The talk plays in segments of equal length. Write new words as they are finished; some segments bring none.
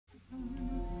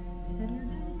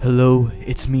Hello,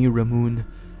 it's me, Ramoun,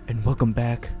 and welcome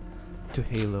back to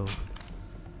Halo.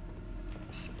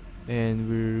 And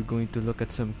we're going to look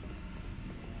at some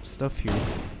stuff here.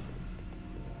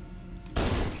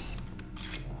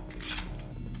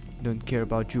 Don't care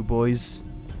about you boys.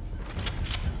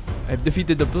 I've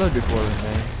defeated the Flood before,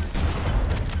 man.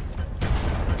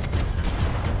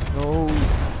 No.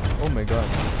 Oh my god.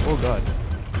 Oh god.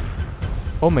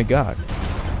 Oh my god.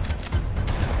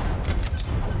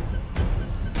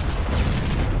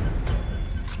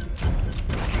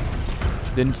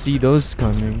 Didn't see those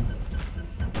coming.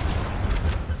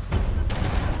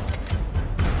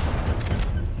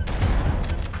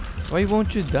 Why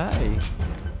won't you die?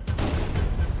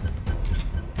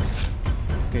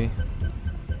 Okay.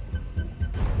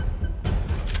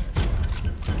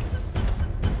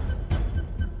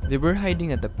 They were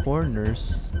hiding at the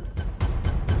corners.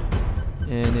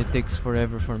 And it takes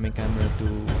forever for my camera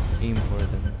to aim for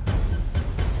them.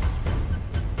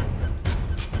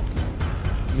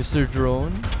 Mr.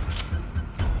 Drone.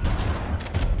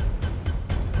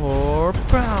 Or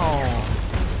pow.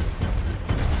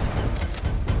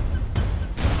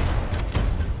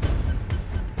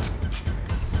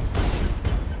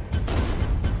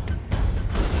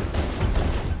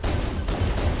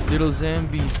 Little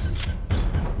zombies.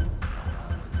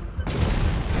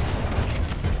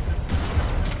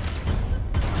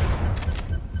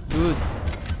 Dude.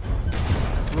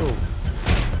 Whoa.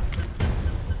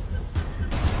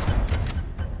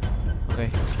 Okay.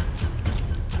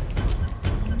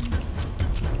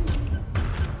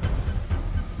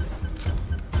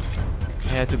 I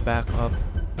had to back up.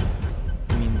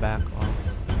 I mean back off.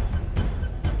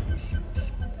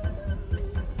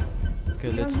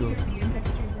 Okay, let's go.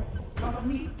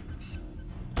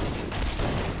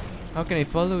 How can I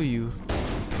follow you?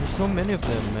 There's so many of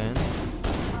them, man.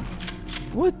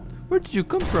 What? Where did you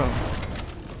come from?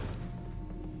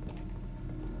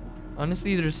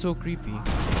 Honestly, they're so creepy.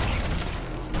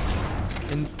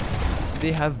 And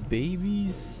they have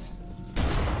babies.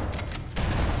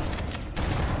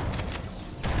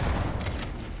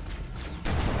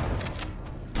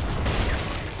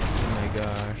 Oh my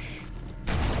gosh.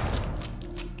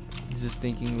 This is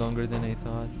taking longer than I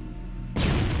thought.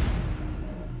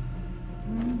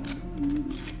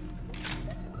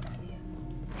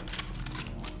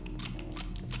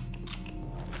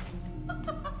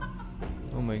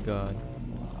 Oh my god.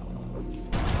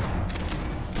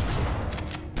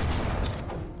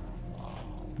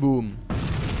 Boom.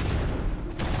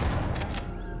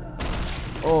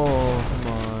 Oh, come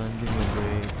on. Give me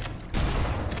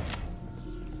a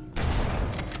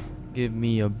break. Give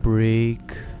me a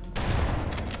break.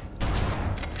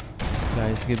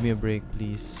 Guys, give me a break,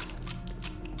 please.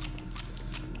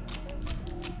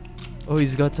 Oh,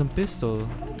 he's got some pistol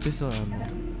ammo.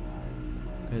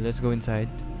 Okay, let's go inside.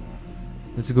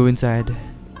 Let's go inside.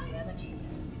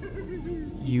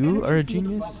 You are a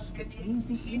genius?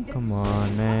 Come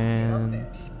on, man.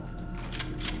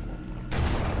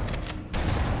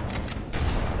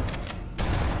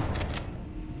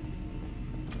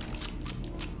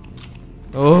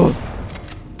 Oh,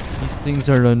 these things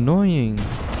are annoying.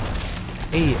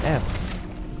 AF.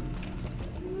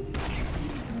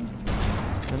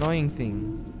 Annoying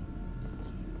thing.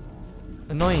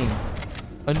 Annoying.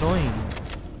 Annoying.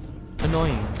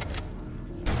 Annoying.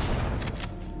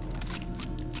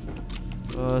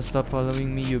 Stop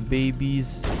following me, you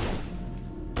babies.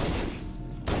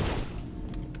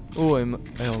 Oh, I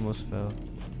almost fell.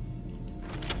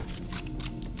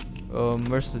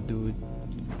 Where's the dude?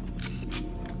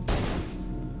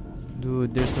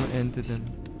 Dude, there's no end to them.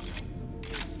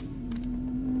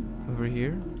 Over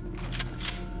here?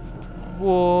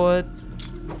 What?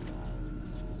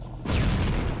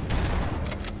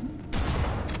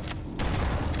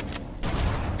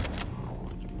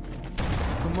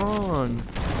 Come on.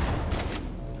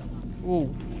 Whoa.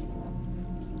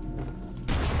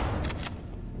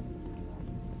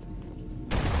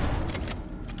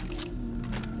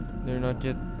 They're not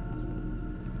yet.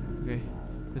 Okay,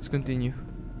 let's continue.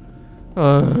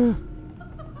 The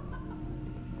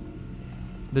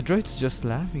droid's just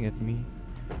laughing at me.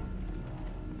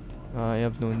 I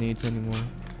have no needs anymore.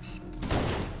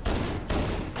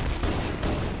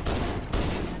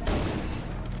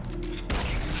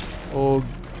 Oh,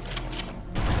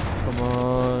 come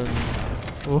on.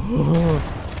 Oh.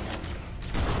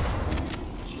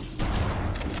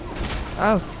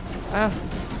 Ow. Ow.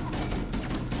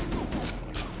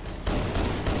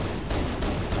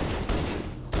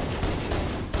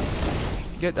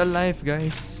 Get alive,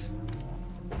 guys.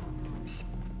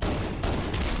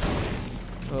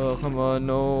 Oh, come on,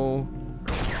 no.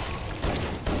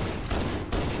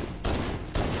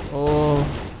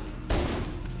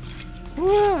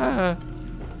 Ah!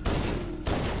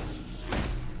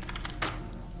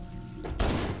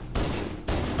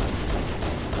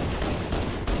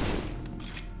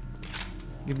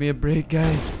 Give me a break,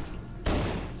 guys.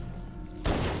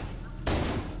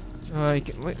 Oh, I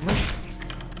can wait.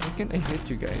 Why can't I hit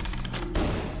you guys?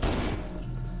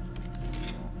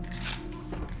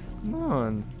 Come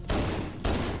on.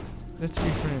 Let's be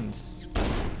friends.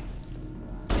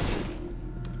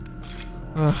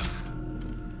 Ugh.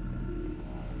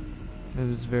 That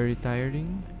was very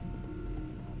tiring.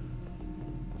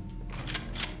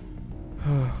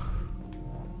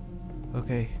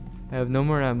 Okay, I have no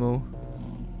more ammo.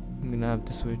 I'm gonna have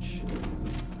to switch.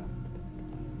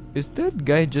 Is that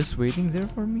guy just waiting there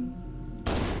for me?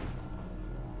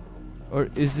 Or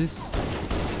is this...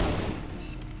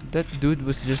 That dude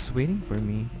was just waiting for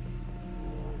me.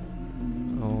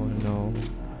 Oh no.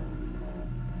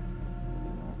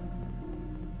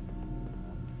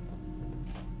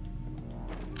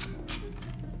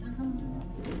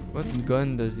 What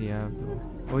gun does he have though?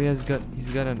 Oh, he's got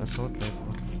an assault rifle.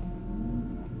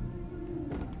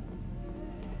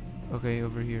 Okay,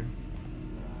 over here.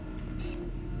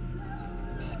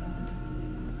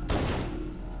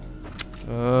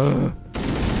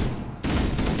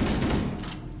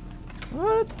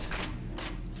 What?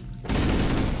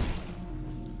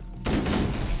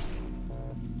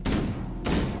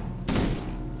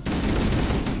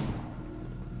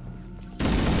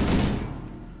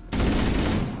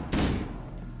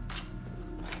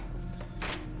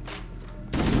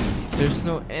 There's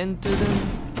no end to them.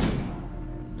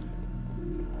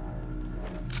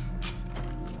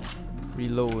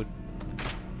 Reload.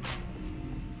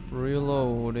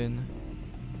 Reloading.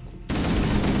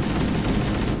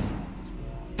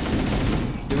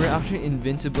 They were actually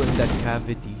invincible in that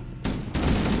cavity.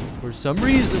 For some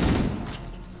reason.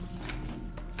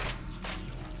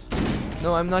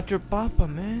 No, I'm not your papa,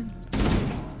 man.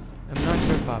 I'm not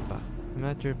your papa. I'm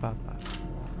not your papa.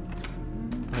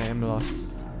 I am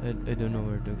lost. I don't know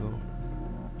where to go.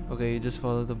 Okay, just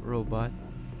follow the robot.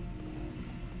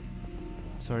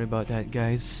 Sorry about that,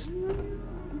 guys.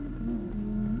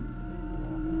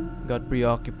 Got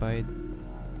preoccupied.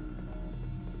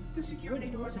 The security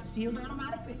doors have sealed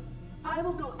automatically. I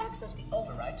will go access the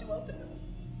override to open them.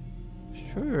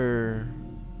 Sure.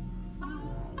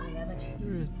 I am a Sure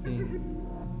genius. thing.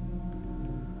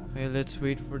 Okay, let's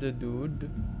wait for the dude.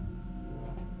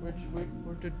 Let's wait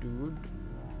for the dude.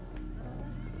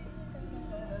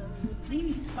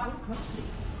 Please follow closely.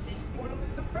 This portal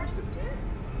is the first of 10.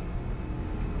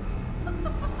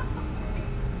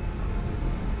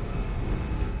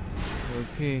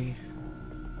 Okay.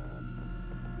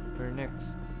 Where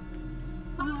next?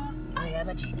 I am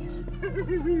a genius.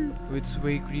 Oh, it's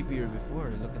way creepier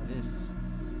before. Look at this.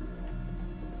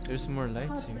 There's more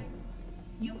lights here.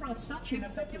 You brought such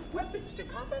ineffective weapons to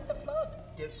combat the flood,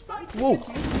 despite Whoa.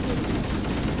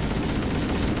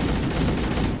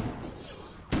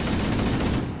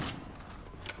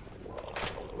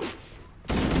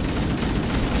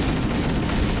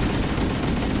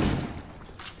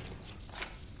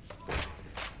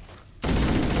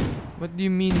 What do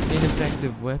you mean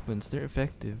ineffective weapons? They're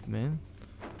effective, man.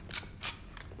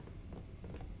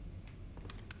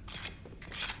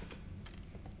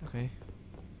 Okay.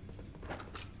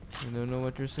 I don't know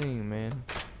what you're saying, man.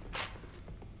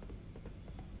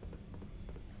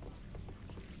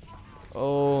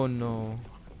 Oh no.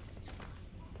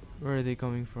 Where are they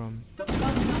coming from? The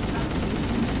flood must not see.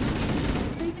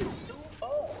 They consume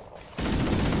all.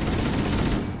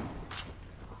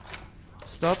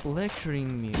 Stop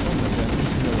lecturing me. Oh my god, he's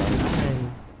still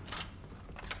alive.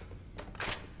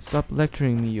 Stop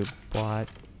lecturing me, you bot.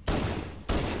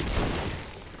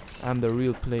 I'm the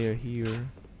real player here.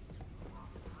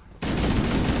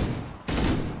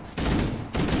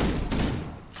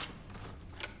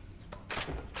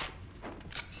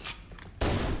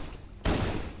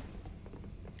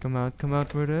 Come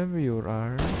out wherever you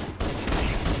are.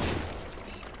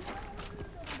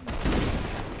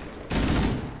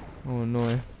 Oh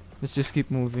no, let's just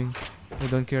keep moving. I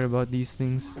don't care about these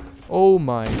things. Oh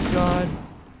my god.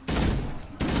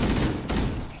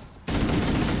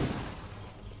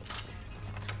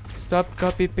 Stop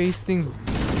copy pasting.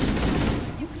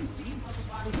 You can see how the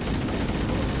body.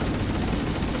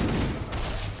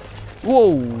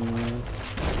 Whoa.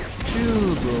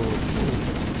 Chill, bro.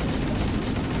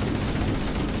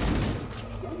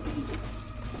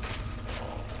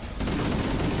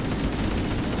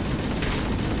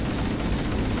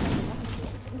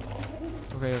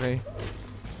 Okay.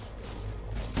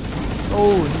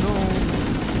 Oh no.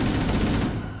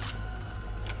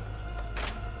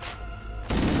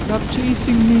 Stop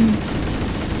chasing me.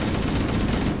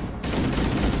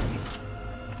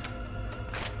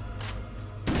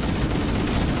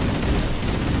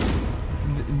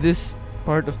 this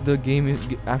part of the game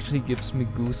actually gives me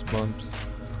goosebumps.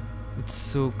 It's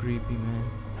so creepy, man.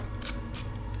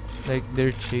 Like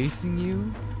they're chasing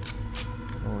you.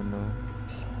 Oh no.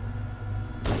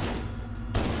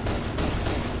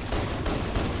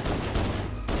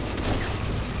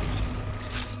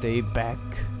 Stay back.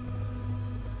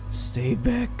 Stay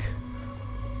back.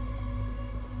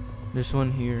 There's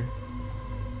one here.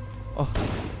 Oh.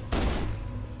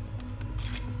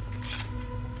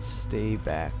 Stay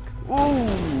back. Ooh.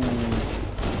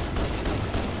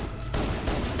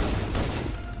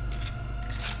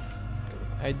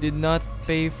 I did not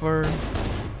pay for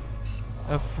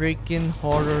a freaking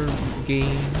horror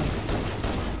game.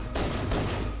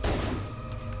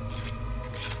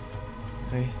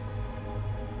 Okay.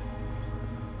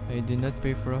 I did not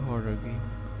pay for a horror game.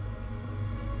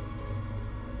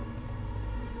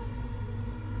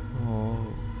 Oh.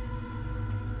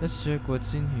 Let's check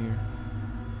what's in here.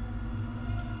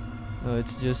 Oh,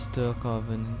 it's just a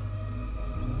covenant.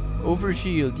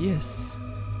 Overshield, yes.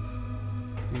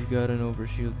 We got an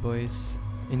overshield, boys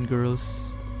and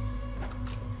girls.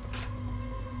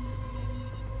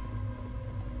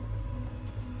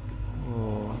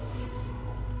 Oh.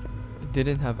 It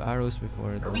didn't have arrows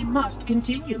before though. We must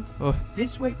continue. Oh.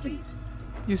 This way, please.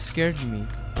 You scared me.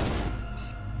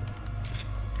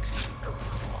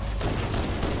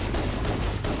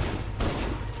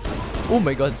 Oh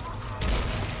my god.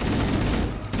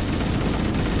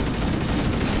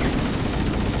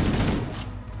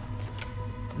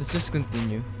 Let's just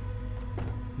continue.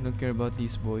 I don't care about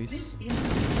these boys. These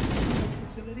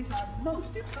facilities are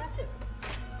most impressive.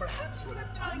 Perhaps you'll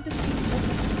have time to see them.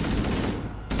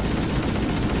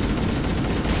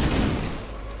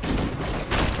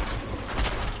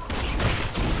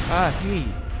 Ah, hey.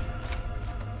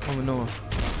 Oh no.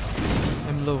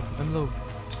 I'm low. I'm low.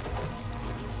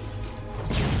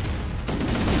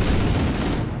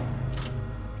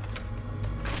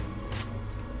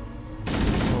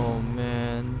 Oh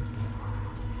man.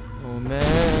 Oh man.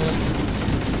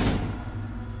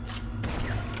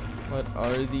 What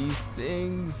are these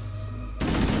things?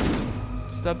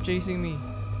 Stop chasing me.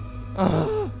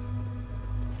 Ah.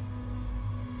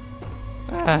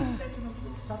 Ah. Sentinels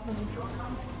will supplement your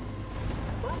combat skills.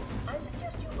 But I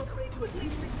suggest you upgrade to at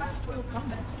least the class 12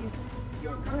 combat skill.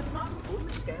 Your current model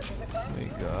only stands as a class Oh my 2.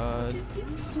 god. It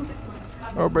isn't suited for this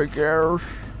kind Oh of my gosh.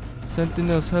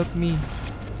 Sentinels, help me.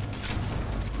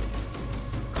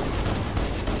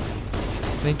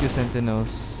 Thank you,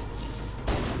 Sentinels.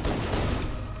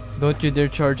 Don't you dare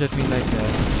charge at me like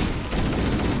that.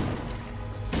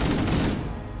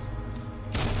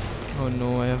 Oh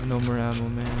no, I have no more ammo,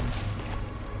 man.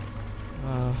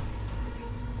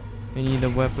 I need a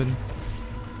weapon.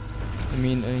 I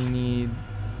mean, I need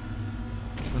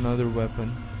another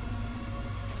weapon.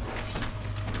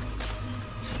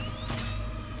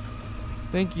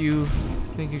 Thank you.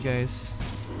 Thank you guys.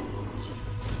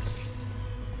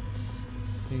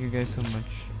 Thank you guys so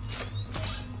much.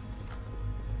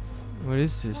 What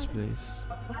is this place?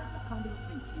 A plasma conduit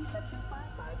in section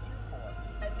 5524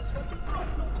 has disrupted power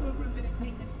flow to a gravitic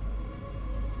maintenance.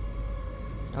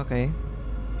 Okay.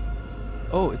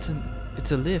 Oh, it's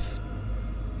a lift.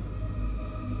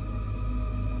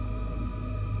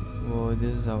 Whoa,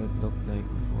 this is how it looked like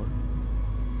before.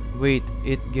 Wait,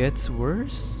 it gets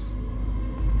worse?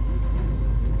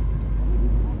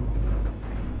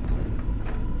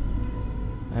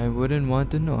 I wouldn't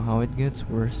want to know how it gets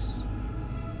worse.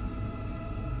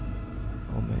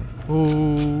 Oh man.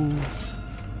 Oh.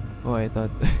 Oh, I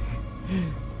thought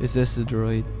it's just a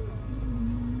droid.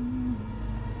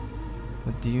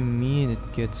 What do you mean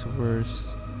it gets worse?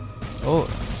 Oh,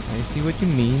 I see what you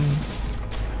mean.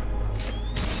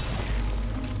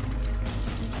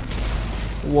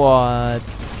 What?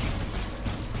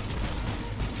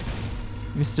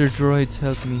 Mr. Droids,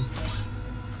 help me.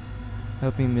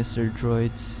 Help me, Mr.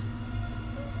 Droids.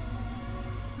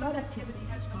 Flood activity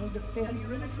has caused a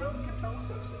failure in a drone control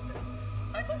subsystem.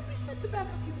 I must reset the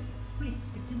backup unit. Please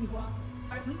continue on.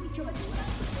 I will rejoin you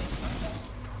after this.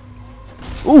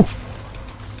 Ooh!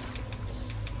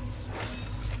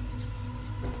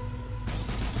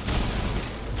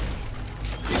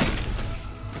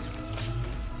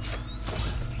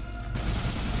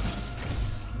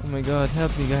 Oh my god,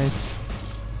 help me guys.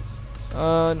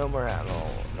 No more ammo.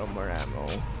 No more ammo.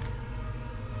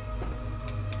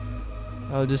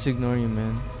 I'll just ignore you,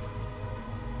 man.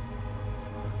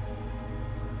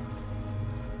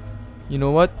 You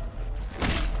know what?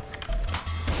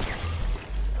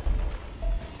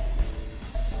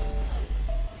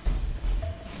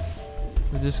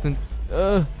 We're just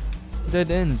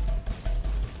dead end.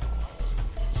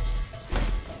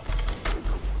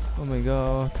 Oh my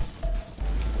god.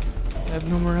 I have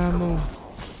no more ammo.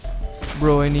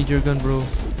 Bro, I need your gun, bro.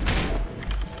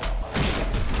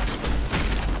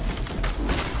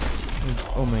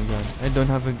 Oh my god. I don't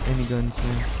have any guns,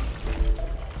 man.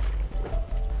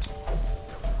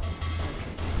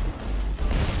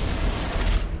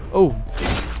 Oh!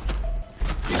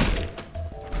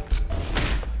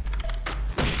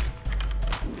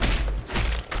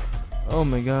 Oh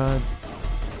my god.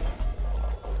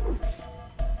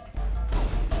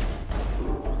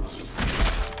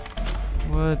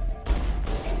 What?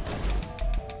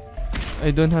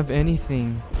 I don't have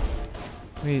anything.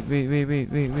 Wait.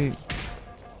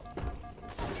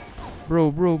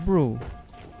 Bro.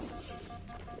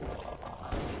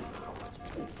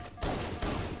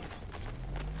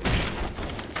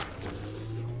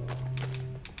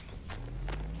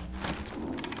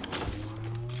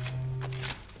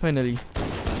 Finally.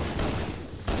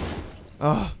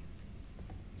 Ah.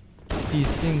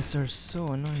 These things are so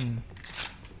annoying.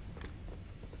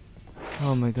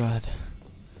 Oh my god.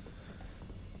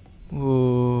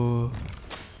 Whoa.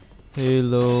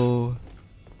 Halo.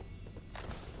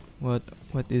 What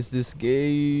is this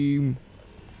game?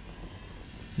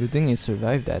 Good thing I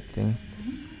survived that thing.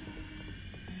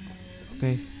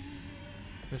 Okay.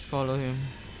 Let's follow him.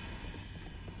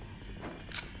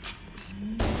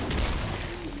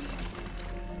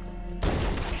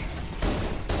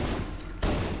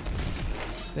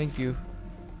 Thank you.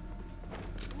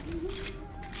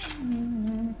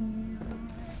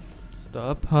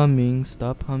 Stop humming.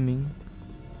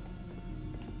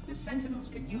 The Sentinels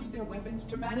can use their weapons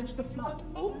to manage the flood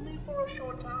only for a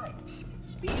short time.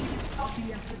 Speed is of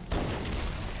the essence.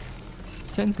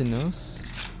 Sentinels?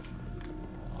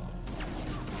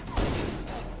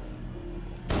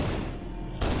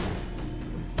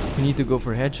 We need to go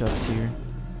for headshots here.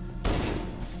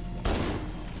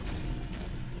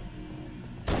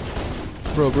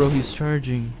 Bro, he's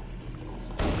charging.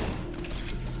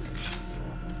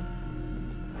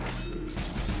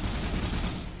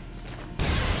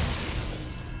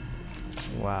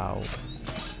 Wow.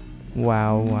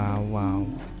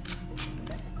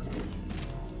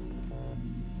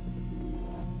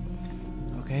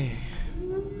 Okay.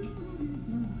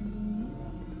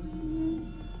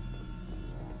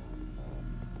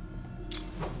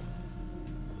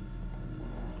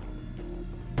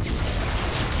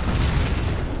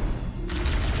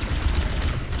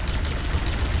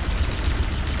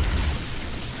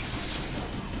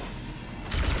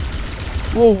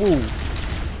 Whoa.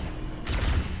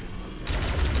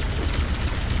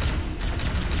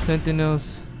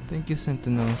 Sentinels. Thank you,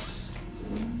 Sentinels.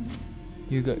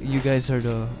 You guys are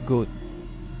the goat.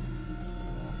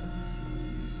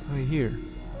 Oh, here.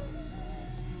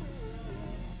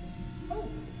 Oh,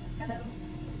 hello.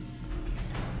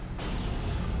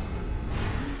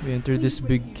 We enter this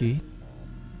big gate.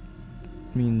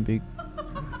 Big.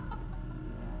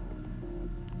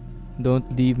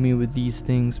 Don't leave me with these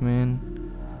things, man.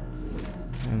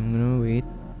 I'm gonna wait.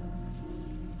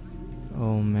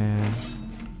 Oh man.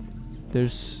 They're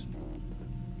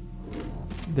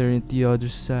at the other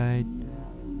side.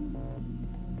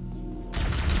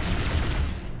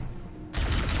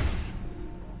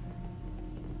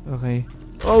 Okay.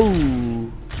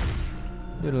 Oh,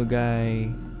 little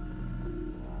guy.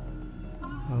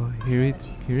 Oh, here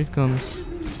it comes.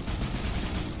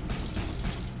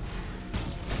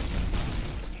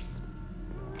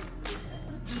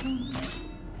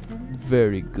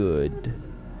 Very good.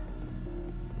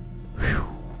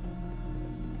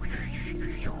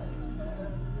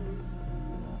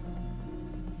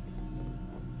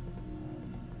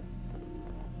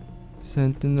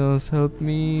 Sentinels, help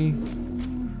me.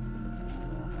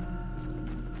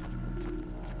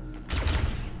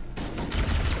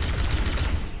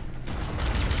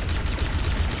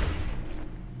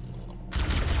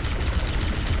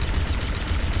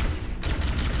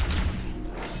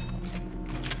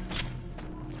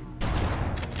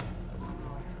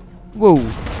 Whoa.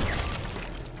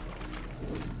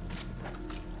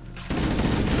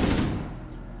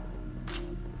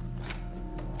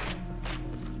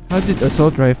 How did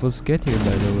assault rifles get here,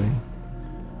 by the way?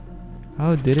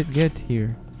 How did it get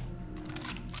here?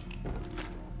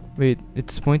 Wait,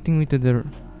 it's pointing me to the...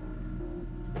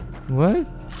 What?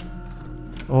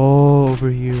 Oh, over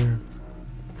here.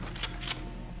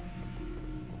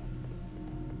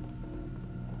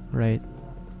 Right.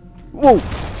 Whoa!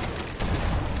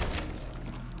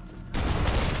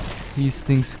 These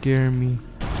things scare me.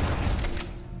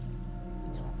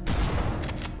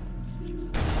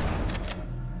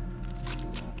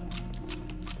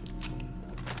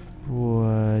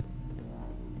 What?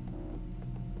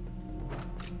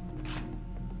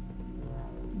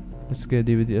 Let's get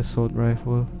it with the assault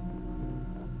rifle.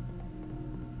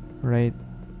 Right.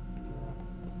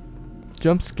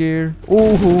 Jump scare.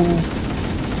 Oh!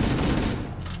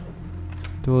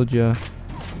 Told ya.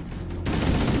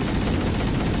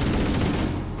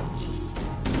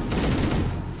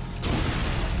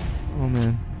 Oh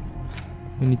man.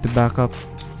 We need to back up.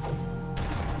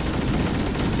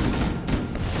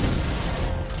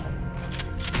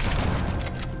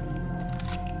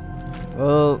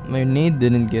 Well, my nade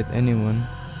didn't get anyone.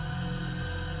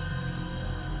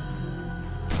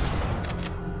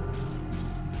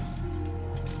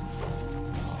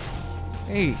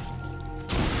 Hey.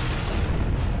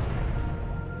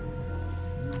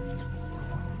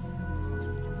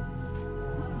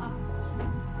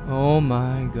 Oh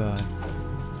my god.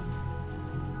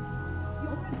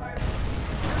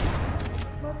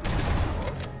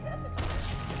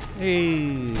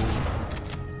 Hey.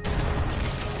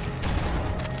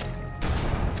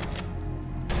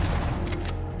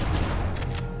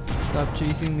 Stop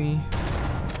chasing me.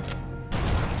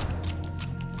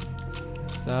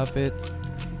 Stop it.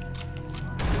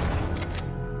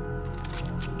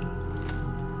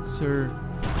 Sir.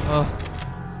 Oh.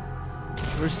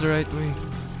 Where's the right way?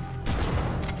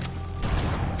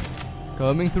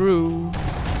 Coming through.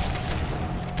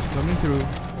 Coming through.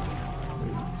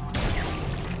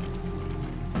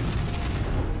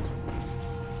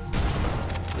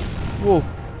 Whoa.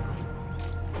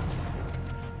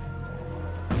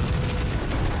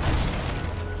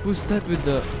 Who's that with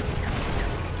the...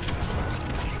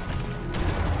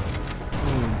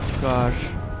 Oh gosh.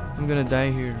 I'm gonna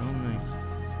die here. Oh my.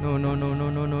 No, no, no, no,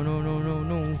 no, no, no, no, no,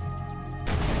 no.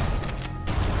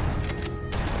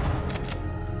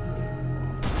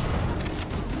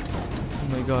 Oh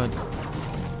my god.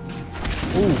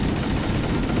 Oh.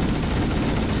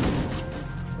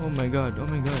 Oh my god. Oh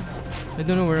my god. I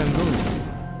don't know where I'm going.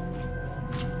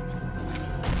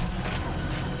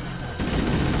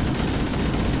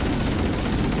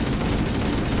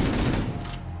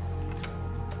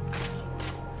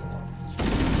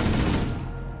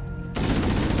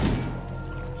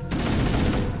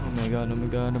 Oh my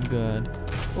god, I'm good.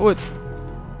 Oh, it.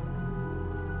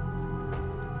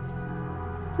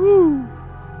 Woo!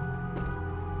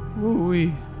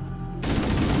 Woo-wee.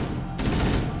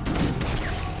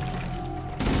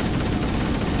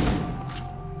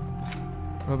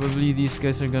 Probably these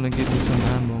guys are gonna give me some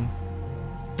ammo.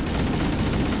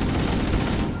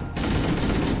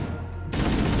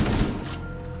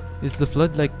 Is the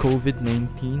flood like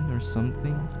COVID-19 or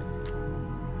something?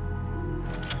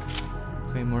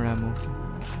 Okay, more ammo.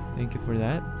 Thank you for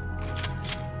that.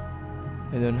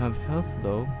 I don't have health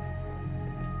though.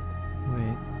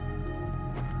 Wait.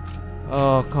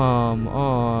 Oh, come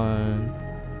on.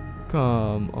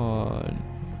 Come on.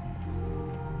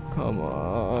 Come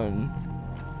on.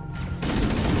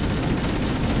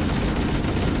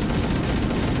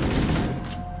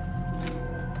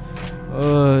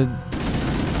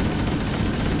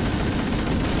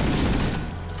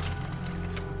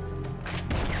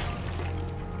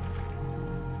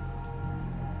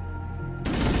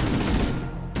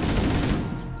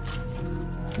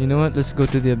 You know what? Let's go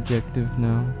to the objective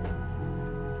now.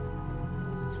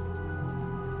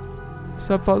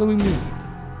 Stop following me.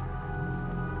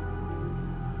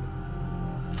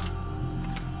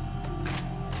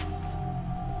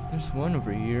 There's one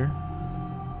over here.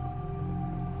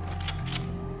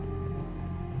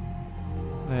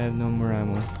 I have no more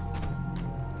ammo.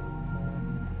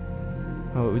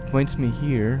 Oh, it points me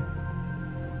here.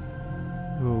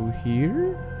 Go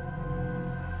here?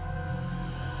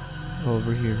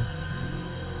 Over here.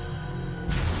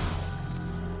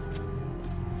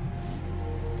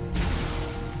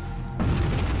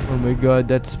 Oh my god,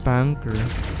 that spanker.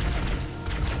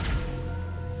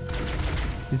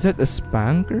 Is that a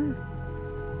spanker?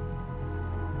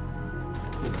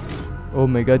 Oh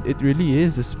my god, it really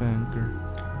is a spanker.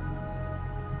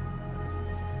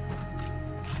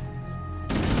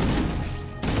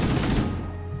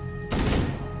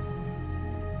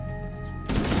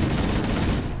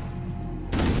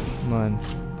 Come on.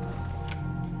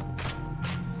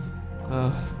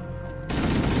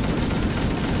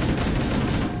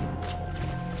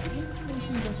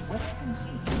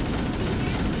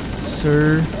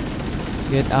 Sir,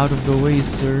 get out of the way,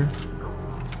 sir.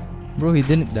 Bro, he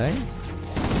didn't die?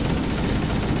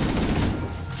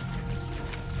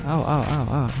 Ow, ow, ow,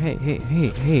 ow. Hey, hey, hey,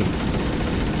 hey.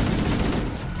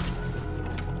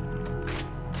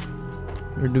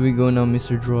 Where do we go now,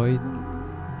 Mr. Droid?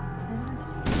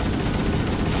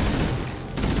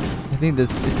 I think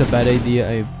it's a bad idea.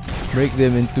 I break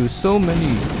them into so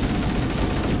many.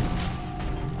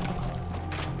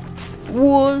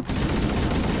 What?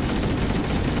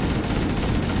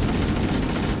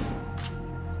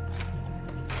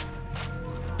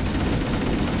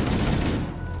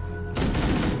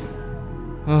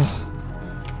 Oh.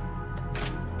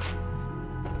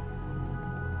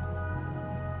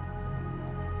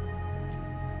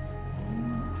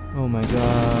 Oh my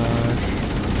gosh.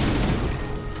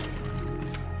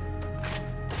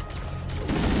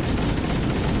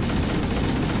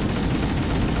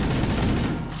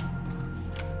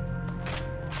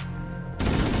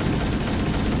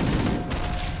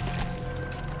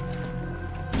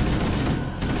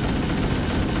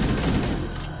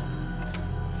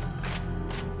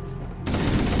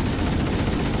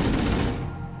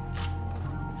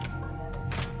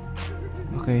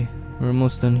 Okay, we're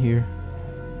almost done here.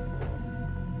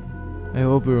 I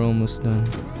hope we're almost done.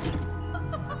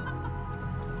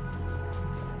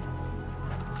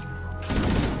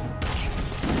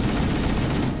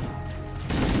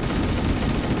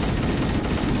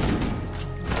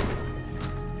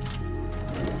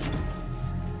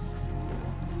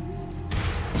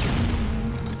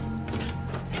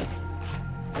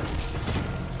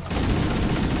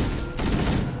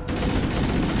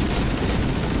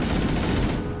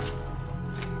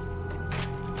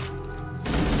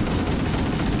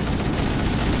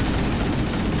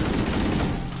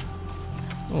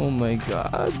 Oh my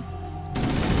god.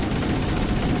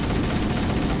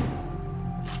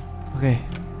 Okay.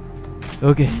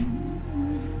 Okay.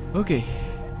 Okay.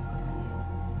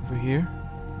 Over here.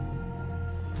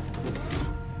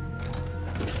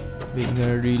 We're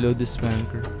gonna reload this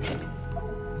banker.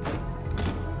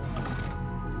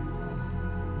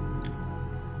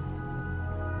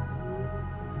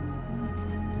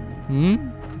 Hmm?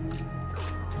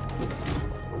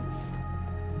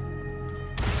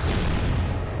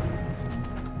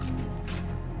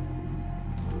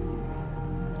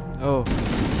 Oh.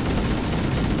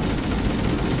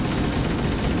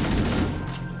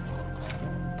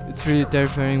 It's really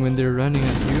terrifying when they're running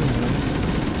at you, man.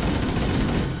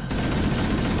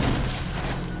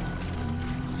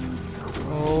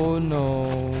 Oh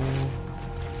no.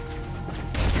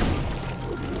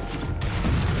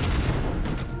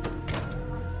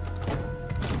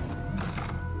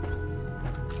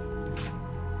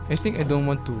 I think I don't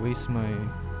want to waste my...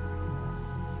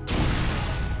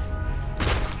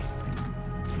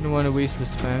 I don't want to waste the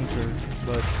spanker,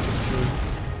 but sure.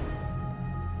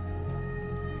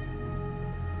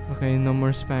 Okay, no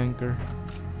more spanker.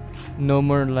 No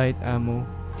more light ammo.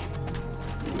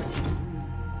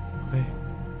 Okay.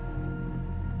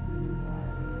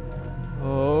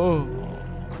 Oh.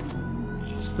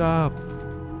 Stop.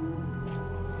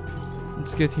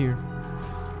 Let's get here.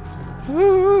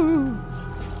 Woo!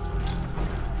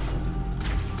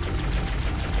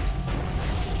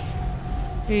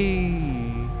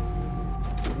 Hey.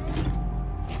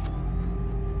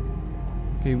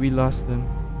 Okay, we lost them.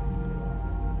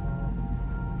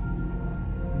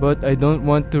 But I don't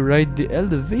want to ride the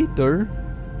elevator.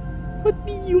 What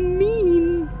do you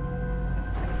mean?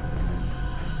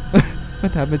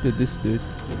 What happened to this dude?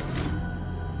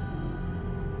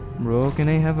 Bro, can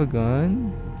I have a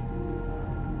gun?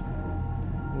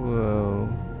 Whoa.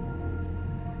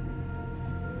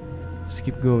 Just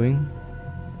keep going.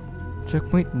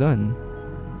 Checkpoint done.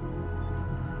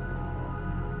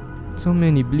 So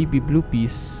many bleepy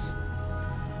bloopies.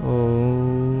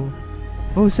 Oh.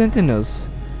 Oh, sentinels.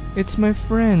 It's my I would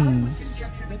friends.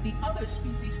 conjecture that the other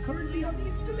species currently on the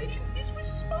installation is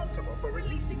responsible for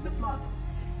releasing the flood.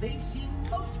 They seem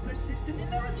most persistent in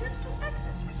their attempts to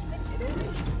access restricted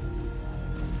areas.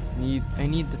 I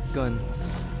need that gun.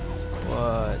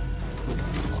 What?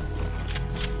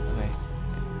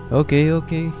 Okay.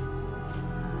 Okay.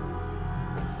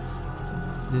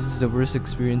 This is the worst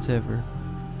experience ever.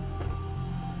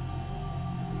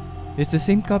 It's the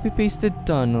same copy-pasted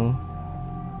tunnel.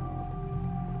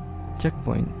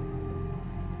 Checkpoint.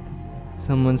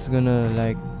 Someone's gonna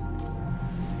like...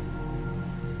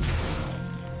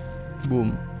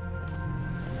 Boom.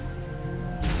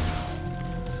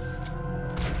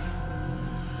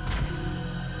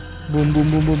 Boom,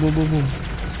 boom, boom, boom, boom, boom, boom.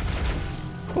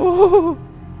 Oh!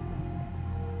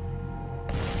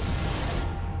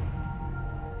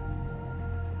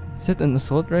 Is that an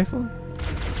assault rifle?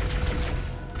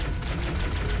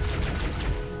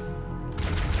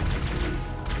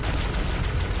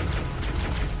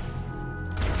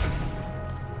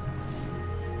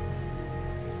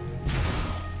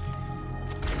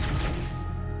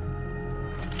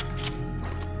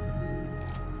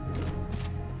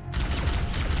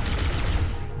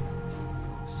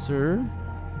 Sir?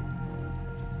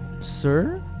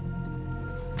 Sir?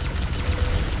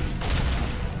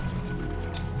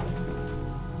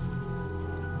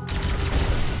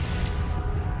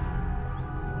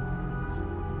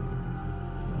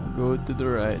 go to the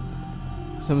right.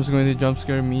 Someone's going to jump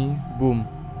scare me. Boom.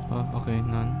 Oh, okay,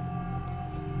 none.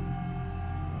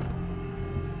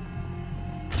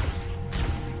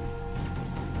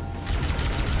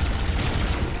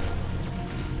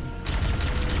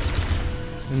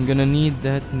 I'm gonna need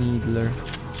that needler.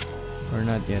 Or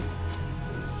not yet.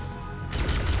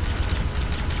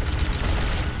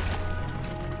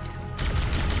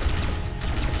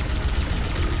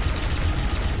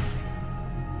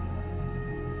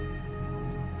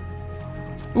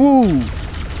 Ooh!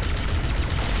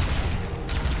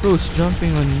 Bro's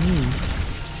jumping on me.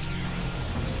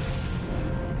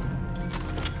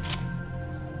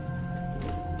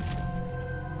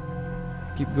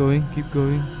 Keep going, keep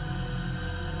going.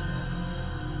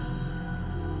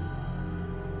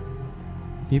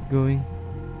 Keep going.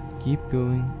 Keep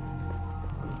going.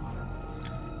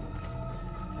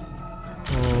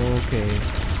 Okay.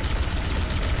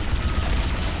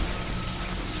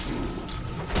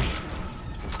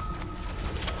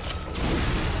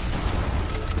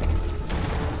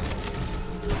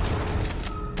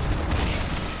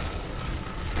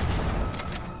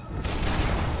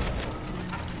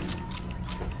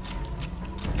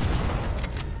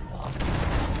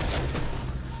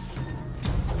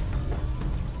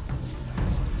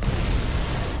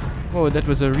 Oh, that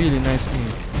was a really nice thing.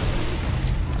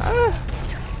 Ah!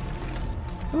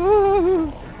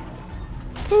 Oh!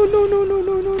 Oh no no no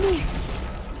no no no!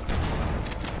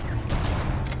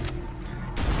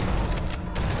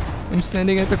 I'm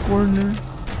standing at the corner.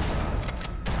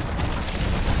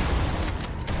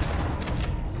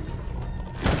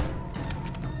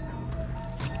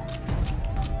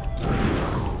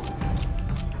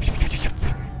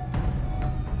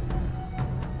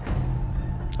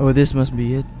 Oh, this must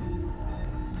be it.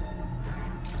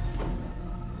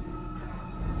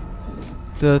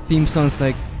 The theme sounds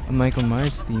like a Michael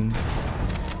Myers theme.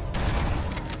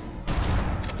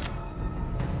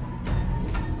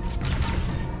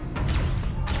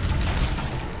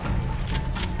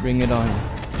 Bring it on.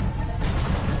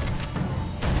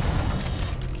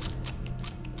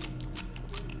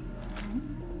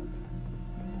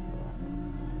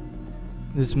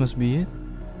 This must be it.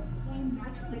 Why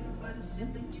naturally prefer is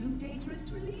simply too dangerous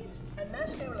to release, and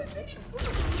mass sterilization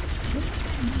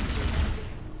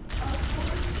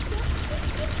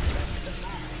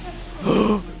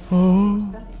Oh.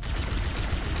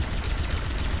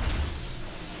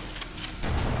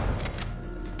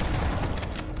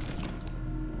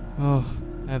 Oh,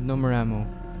 I have no more ammo.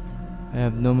 I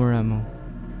have no more ammo.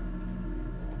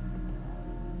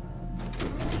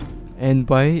 And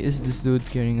why is this dude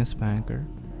carrying a spanker?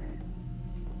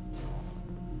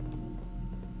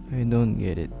 I don't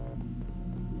get it.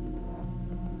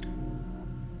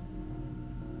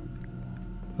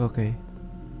 Okay.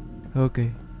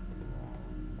 Okay.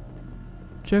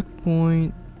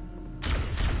 Checkpoint.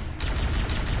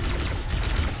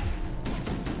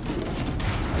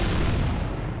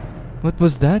 What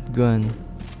was that gun?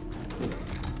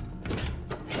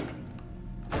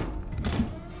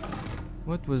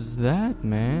 What was that,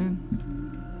 man?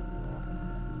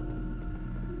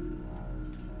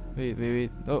 Wait, wait,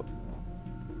 wait. Oh.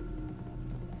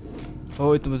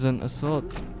 Oh, it was an assault.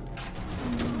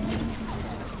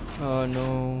 Oh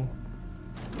no.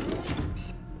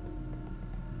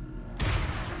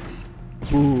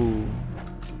 Boo.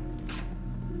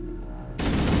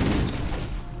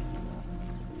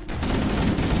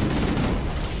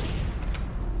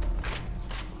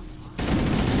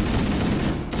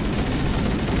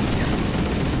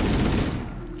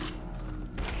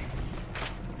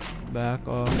 Back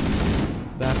off.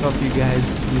 Back off, you guys,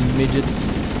 you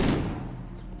midgets.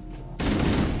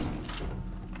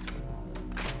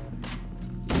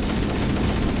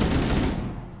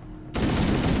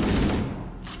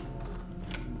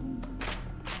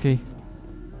 Okay.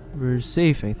 We're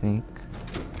safe, I think.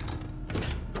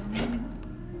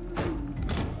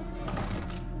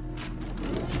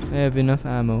 I have enough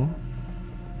ammo.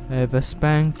 I have a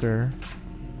spanker.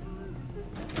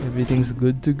 Everything's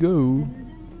good to go.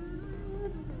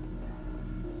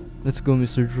 Let's go,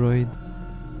 Mr. Droid.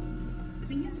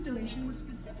 The installation was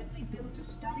specifically built to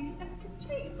study and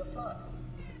contain the flood.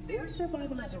 Their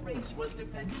survival as a race was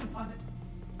dependent upon it.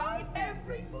 I am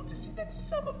grateful to see that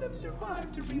some of them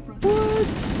survived to reproduce.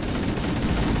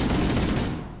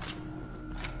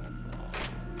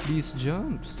 These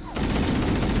jumps.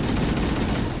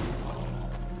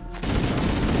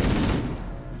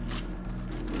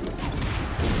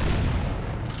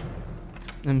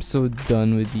 I'm so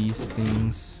done with these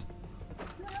things.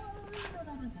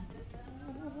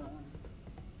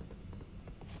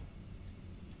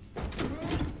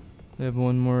 I have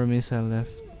one more missile left.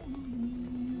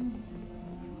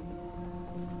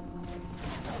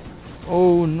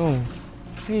 Oh no.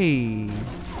 Hey.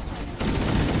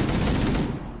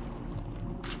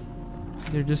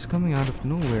 They're just coming out of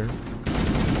nowhere.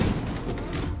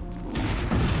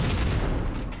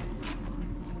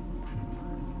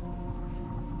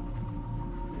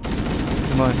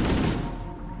 Come on.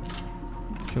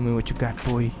 Show me what you got,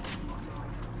 boy.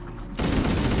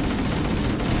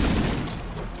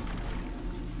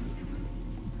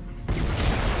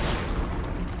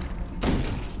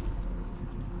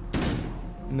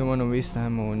 I don't wanna waste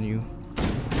ammo on you.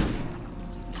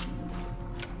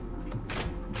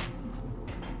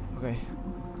 Okay.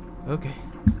 Okay.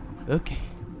 Okay.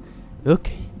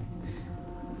 Okay.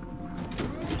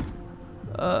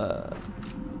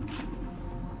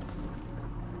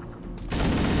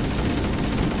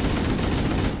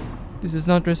 This is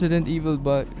not Resident Evil,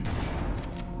 but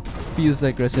feels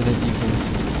like Resident Evil.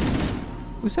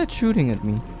 Who's that shooting at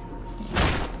me?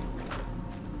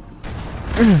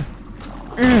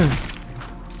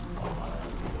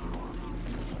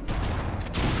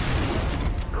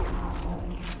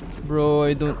 Bro,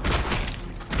 I don't...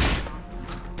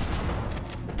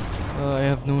 I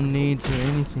have no nades or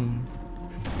anything.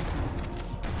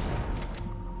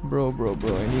 Bro,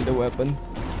 I need a weapon.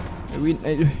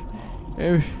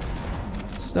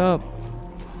 Stop.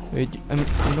 Wait,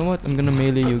 you know what? I'm gonna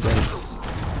melee you guys.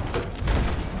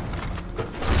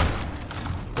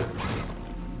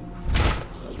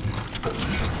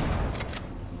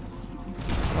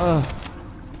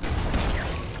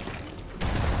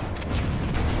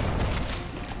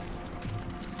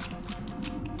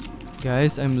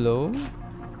 Guys, I'm low.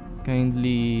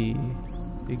 Kindly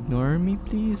ignore me,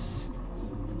 please.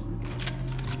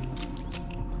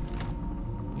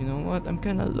 You know what? I'm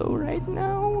kinda low right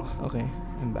now. Okay,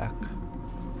 I'm back.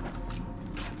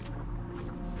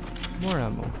 More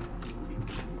ammo.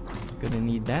 Gonna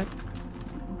need that.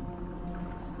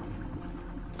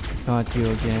 Not you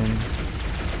again.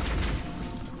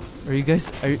 Are you guys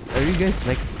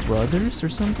like brothers or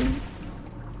something?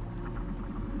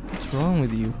 What's wrong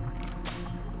with you?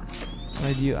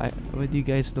 Why do you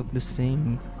guys look the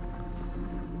same?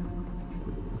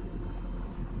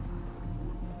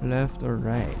 Left or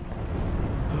right?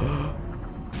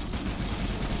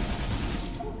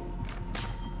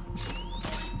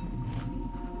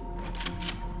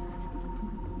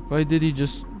 Why did he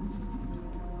just...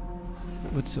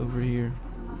 What's over here?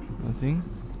 Nothing?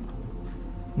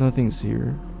 Nothing's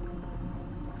here.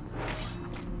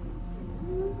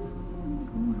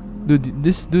 Dude,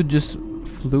 this dude just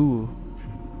flew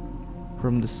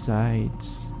from the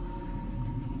sides.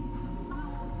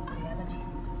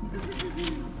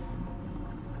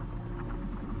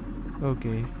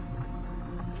 Okay.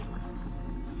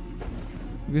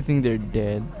 Good thing they're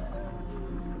dead.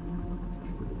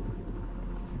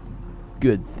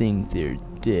 Good thing they're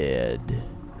dead.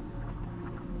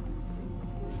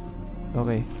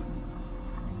 Okay.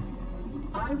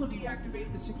 I will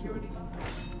deactivate the security lock.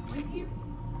 Right here.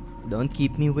 Don't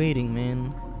keep me waiting,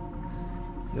 man.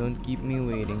 Don't keep me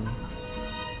waiting.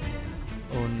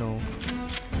 Oh no.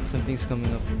 Something's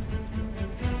coming up.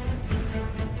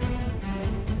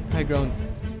 High ground.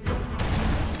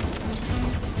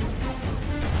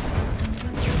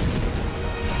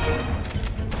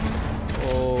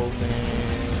 Oh man.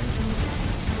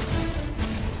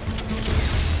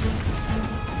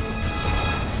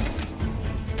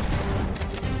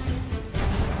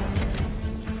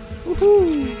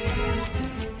 Woohoo!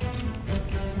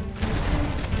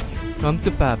 Come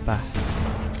to Papa.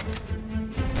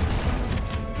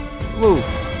 Whoa!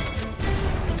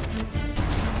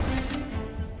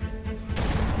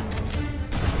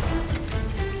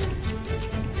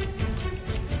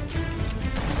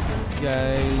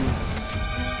 Guys,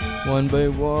 one by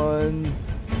one.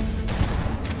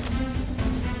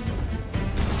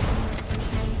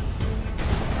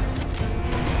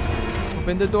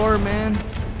 Open the door, man.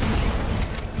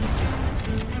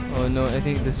 Oh no, I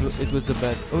think it was a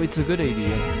bad... Oh, it's a good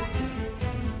idea.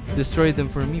 Destroy them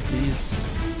for me, please.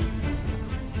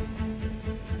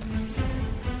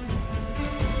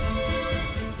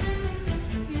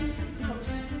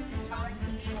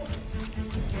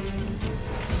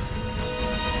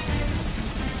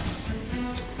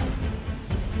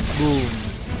 Boom.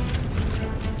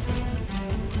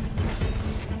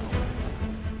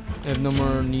 I have no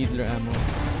more needler ammo.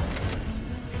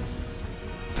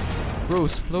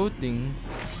 Bro's floating.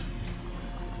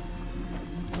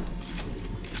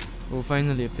 Oh,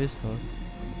 finally a pistol.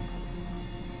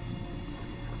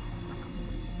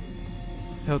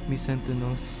 Help me,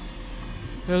 Sentinels.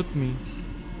 Help me.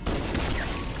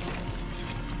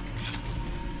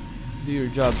 Do your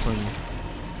job for me.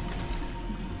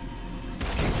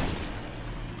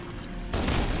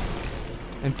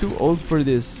 I'm too old for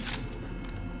this.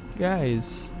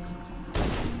 Guys.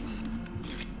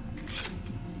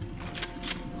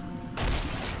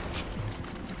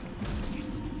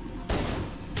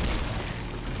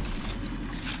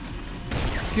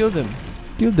 Kill them.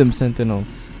 Kill them, sentinels.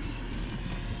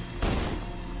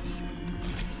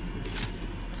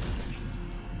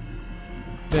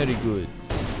 Very good.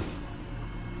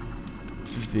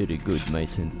 Very good, my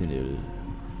sentinel.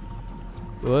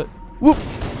 What? Whoop!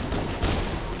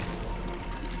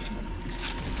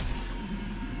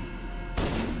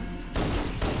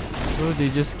 Bro, they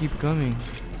just keep coming.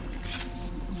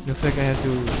 Looks like I have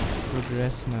to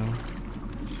progress now.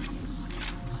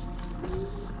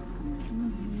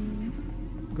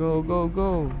 Go, go,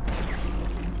 go!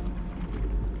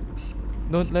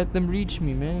 Don't let them reach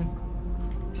me, man.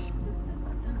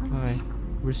 Alright,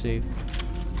 we're safe.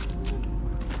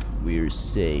 We're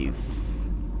safe.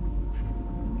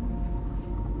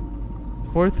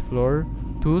 4th floor,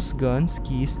 tools, guns,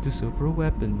 keys to super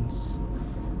weapons.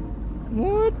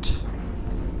 What?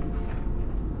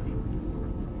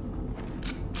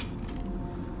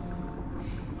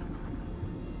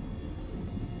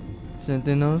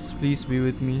 Sentinels, please be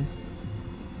with me.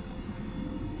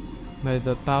 By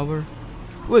the power.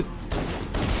 What?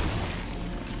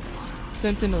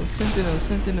 Sentinel, sentinel,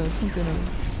 sentinel, sentinel.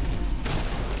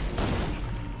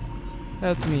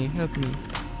 Help me, help me.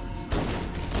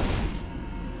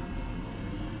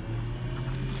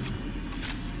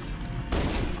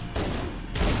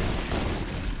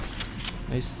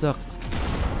 I suck.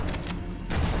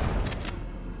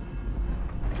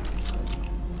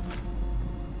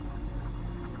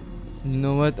 You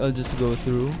know what? I'll just go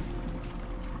through.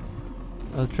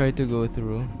 I'll try to go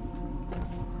through.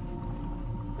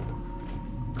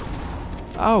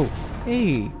 Ow!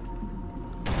 Hey!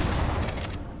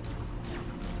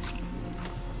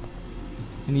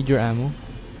 I need your ammo.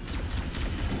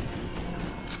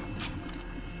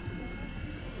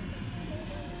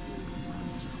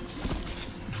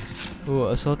 Oh,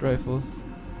 assault rifle.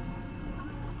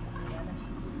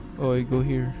 Oh, I go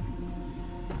here.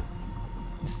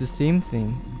 It's the same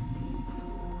thing.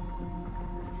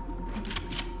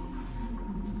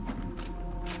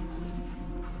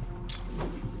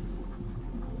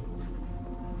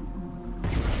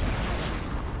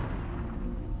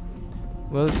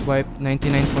 Well, it wiped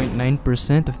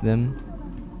 99.9% of them.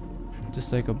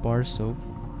 Just like a bar soap.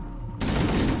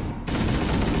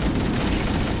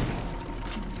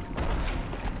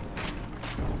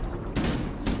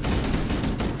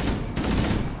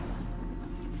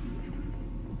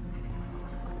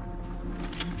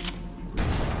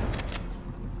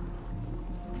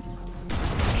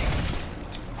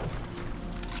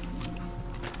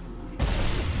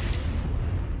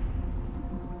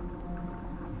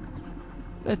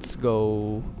 Let's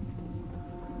go.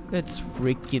 Let's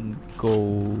freaking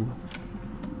go.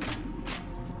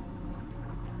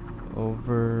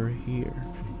 Over here.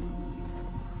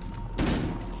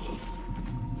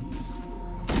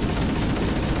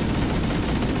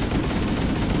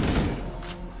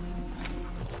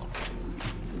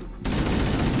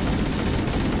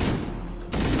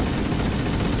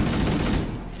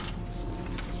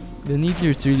 The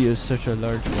Needler 3D is such a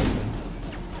large weapon.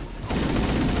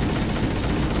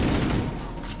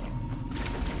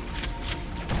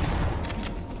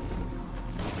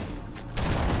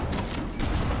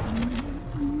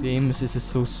 The aim assist is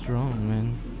so strong,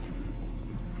 man.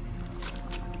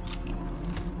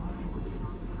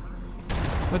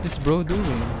 What is bro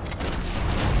doing?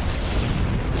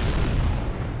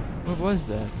 What was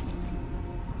that?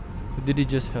 Did he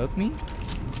just help me?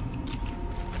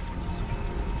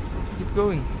 Keep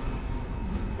going.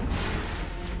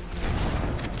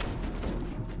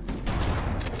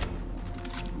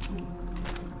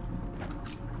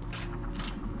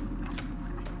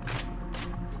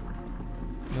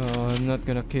 No, I'm not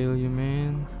gonna kill you,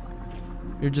 man.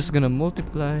 You're just gonna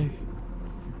multiply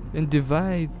and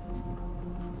divide.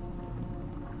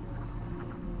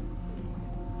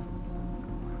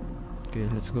 Okay,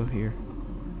 let's go here.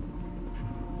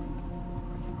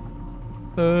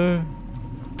 You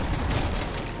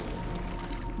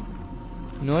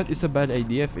know what? It's a bad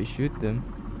idea if I shoot them.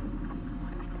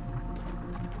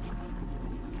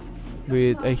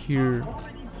 Wait, I hear.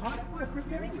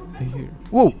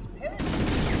 Whoa!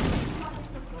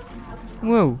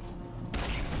 Whoa!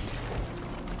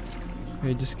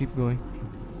 Okay, just keep going.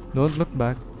 Don't look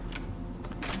back.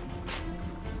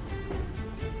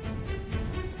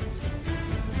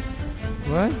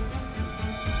 What?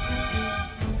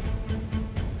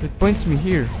 It points me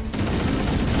here.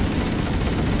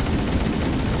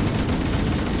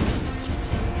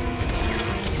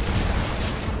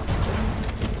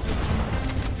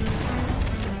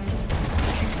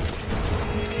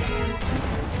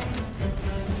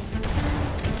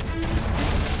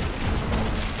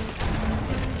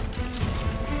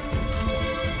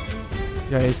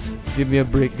 Guys, give me a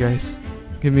break, guys.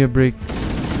 Give me a break.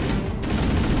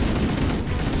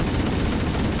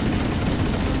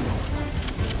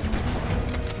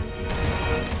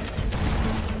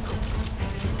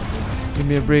 Give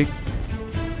me a break.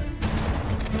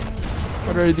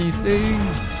 What are these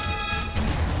things?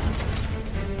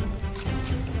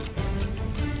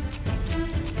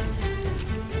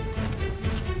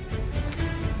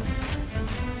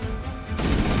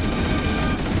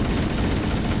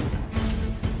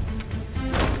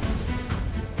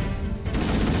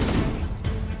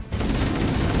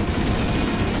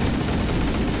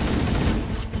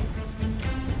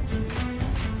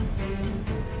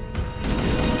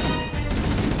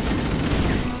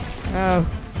 Ow.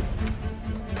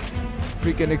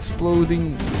 Freaking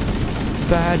exploding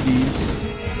baddies.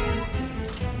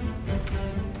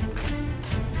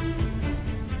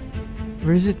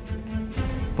 Where is it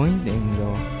pointing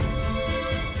though?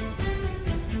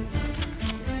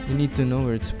 You need to know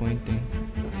where it's pointing.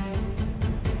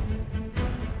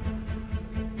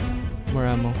 More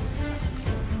ammo.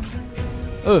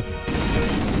 Oh!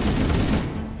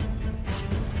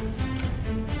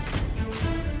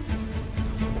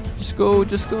 Just go,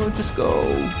 just go, just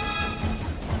go.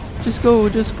 Just go,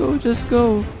 just go, just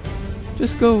go.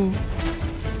 Just go.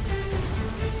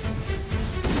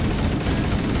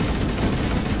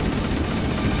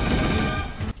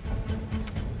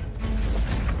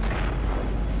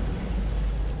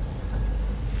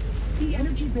 The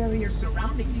energy barrier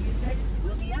surrounding the index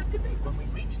will deactivate when we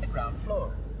reach the ground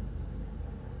floor.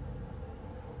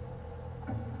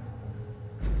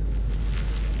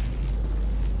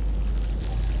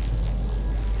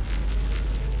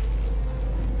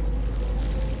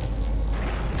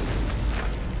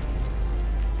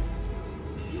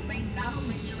 You may now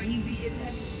retrieve the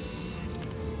index.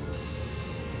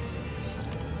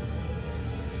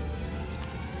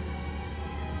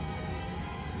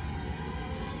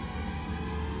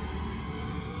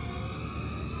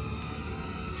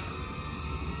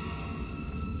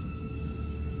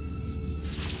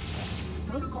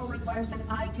 Protocol requires that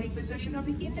I take possession of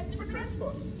the index for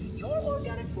transport. Your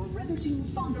organic form renders you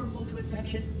vulnerable to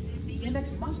infection. The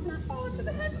index must not fall into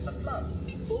the hands of the flood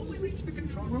before we reach the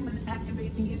control room and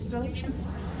activate the installation.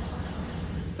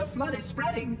 The flood is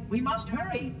spreading. We must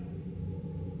hurry.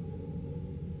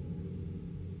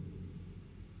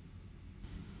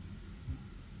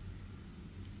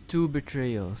 Two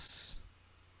betrayals.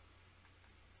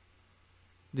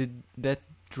 Did that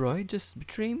droid just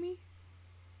betray me?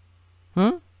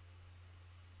 Huh?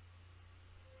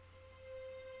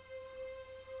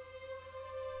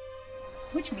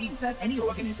 Which means that any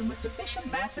organism with sufficient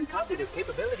mass and cognitive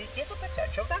capability is a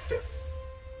potential vector.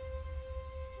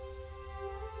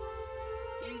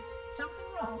 Is something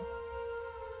wrong?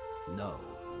 No,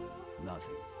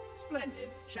 nothing. Splendid,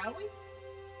 shall we?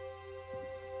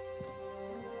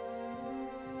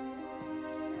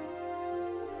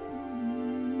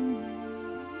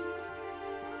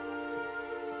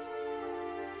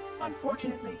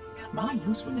 Unfortunately, my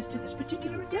usefulness to this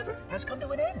particular endeavor has come to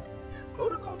an end.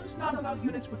 Protocol does not allow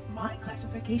units with my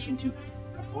classification to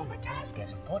perform a task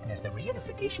as important as the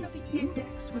reunification of the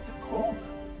index with the core.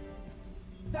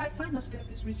 That final step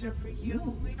is reserved for you,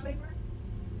 Reclaimer.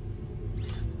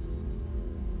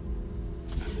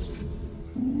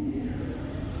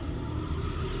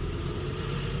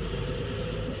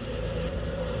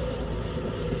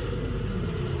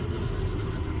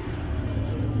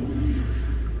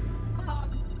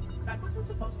 That wasn't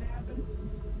supposed to happen.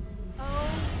 Oh,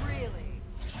 really?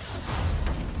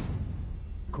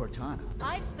 Cortana.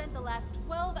 I've spent the last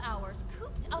 12 hours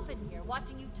cooped up in here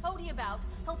watching you toady about,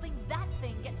 helping that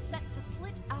thing get set to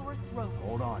slit our throats.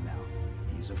 Hold on now.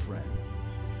 He's a friend.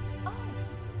 Oh,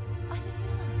 I didn't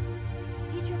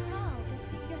realize. He's your pal, is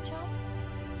he? Your chum?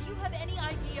 Do you have any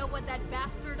idea what that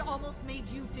bastard almost made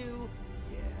you do?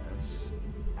 Yes.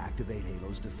 Activate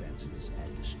Halo's defenses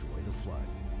and destroy the flood,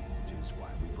 which is why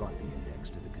we brought the index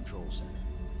to the control center.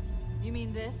 You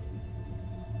mean this?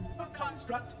 A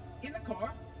construct in the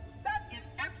core? That is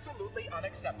absolutely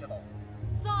unacceptable.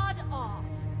 Sod off!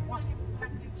 What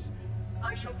impertinence!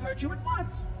 I shall purge you at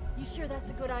once! You sure that's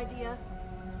a good idea?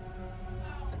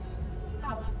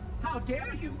 How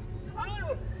dare you?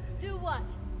 I'll... Do what?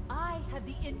 I have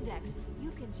the index.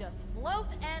 You can just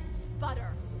float and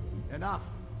sputter. Enough!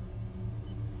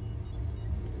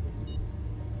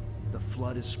 The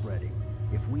flood is spreading.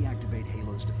 If we activate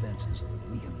Halo's defenses,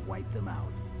 we can wipe them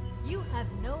out. You have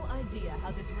no idea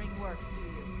how this ring works, do you?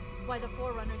 Why the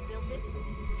Forerunners built it?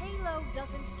 Halo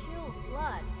doesn't kill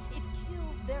Flood. It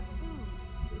kills their food.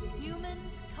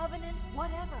 Humans, Covenant,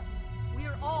 whatever.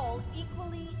 We're all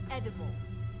equally edible.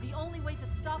 The only way to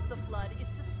stop the flood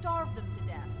is to starve them to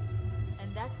death.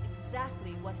 And that's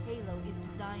exactly what Halo is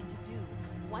designed to do.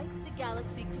 Wipe the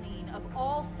galaxy clean of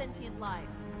all sentient life.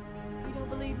 You don't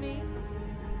believe me?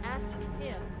 Ask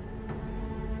him.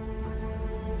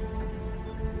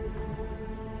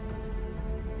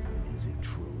 Is it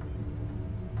true?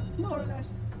 More or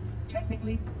less.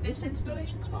 Technically, this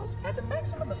installation's pulse has a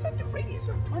maximum effective radius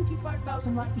of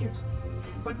 25,000 light years.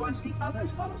 But once the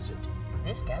others follow suit,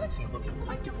 this galaxy will be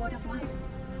quite devoid of life.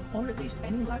 Or at least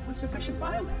any life with sufficient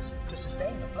biomass to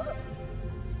sustain the flood.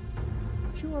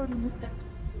 But you already knew that.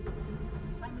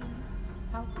 I mean,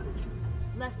 how could you?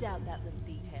 Left out that little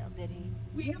detail, did he?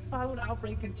 We have followed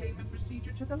outbreak containment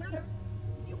procedure to the letter.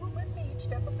 You were with me each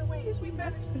step of the way as we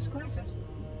managed this crisis.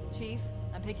 Chief,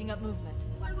 I'm picking up movement.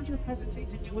 Why would you hesitate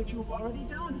to do what you've already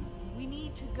done? We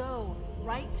need to go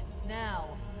right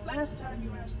now. Last time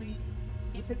you asked me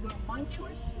if it were my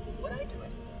choice, would I do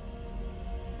it?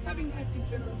 Having had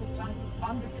considerable time to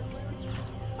ponder your query,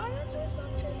 my answer is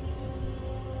not changed.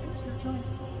 There is no choice.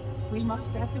 We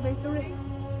must activate the ring.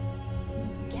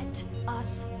 Get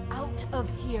us out of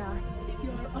here. If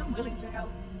you are unwilling to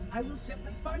help, I will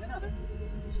simply find another.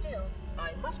 Still,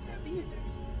 I must have the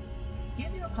index.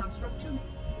 Give your construct to me,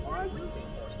 or I will be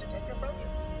forced to take it from you.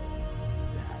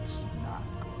 That's not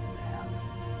going to happen.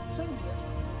 So be it.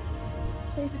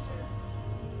 Save his head.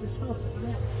 Dispose of the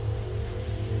rest.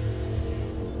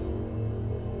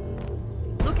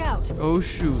 Look out! Oh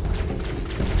shoot.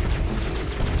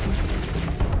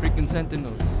 Freaking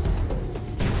sentinels.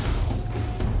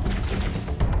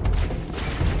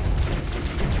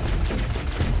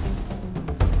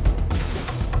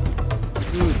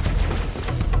 Dude.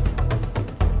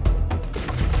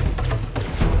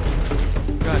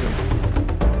 Got him.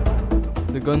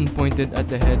 The gun pointed at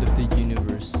the head of the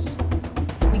universe.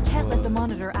 We can't let the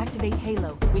monitor activate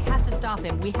Halo. We have to stop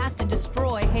him. We have to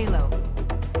destroy Halo.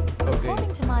 Okay.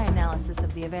 According to my analysis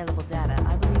of the available data,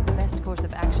 I believe the best course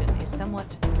of action is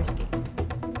somewhat risky.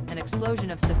 An explosion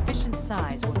of sufficient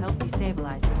size will help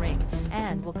destabilize the ring,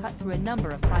 and will cut through a number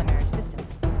of primary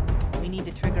systems. We need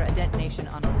to trigger a detonation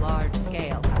on a large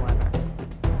scale, however.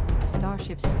 The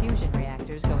Starship's fusion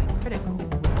reactors going critical will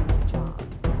do the job.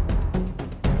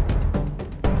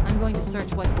 I'm going to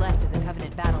search what's left of the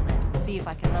Covenant battlenet and see if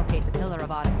I can locate the Pillar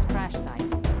of Autumn's crash site.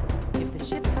 If the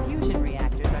ship's fusion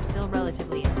reactors are still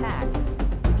relatively intact,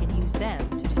 we can use them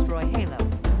to destroy Halo.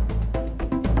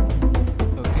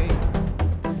 Okay.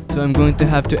 So I'm going to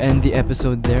have to end the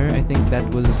episode there. I think that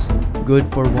was good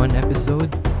for one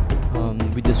episode.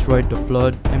 We destroyed the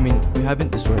flood. I mean, we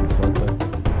haven't destroyed the flood,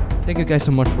 but thank you guys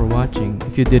so much for watching.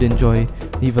 If you did enjoy,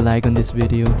 leave a like on this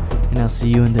video, and I'll see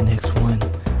you in the next one.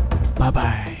 Bye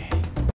bye.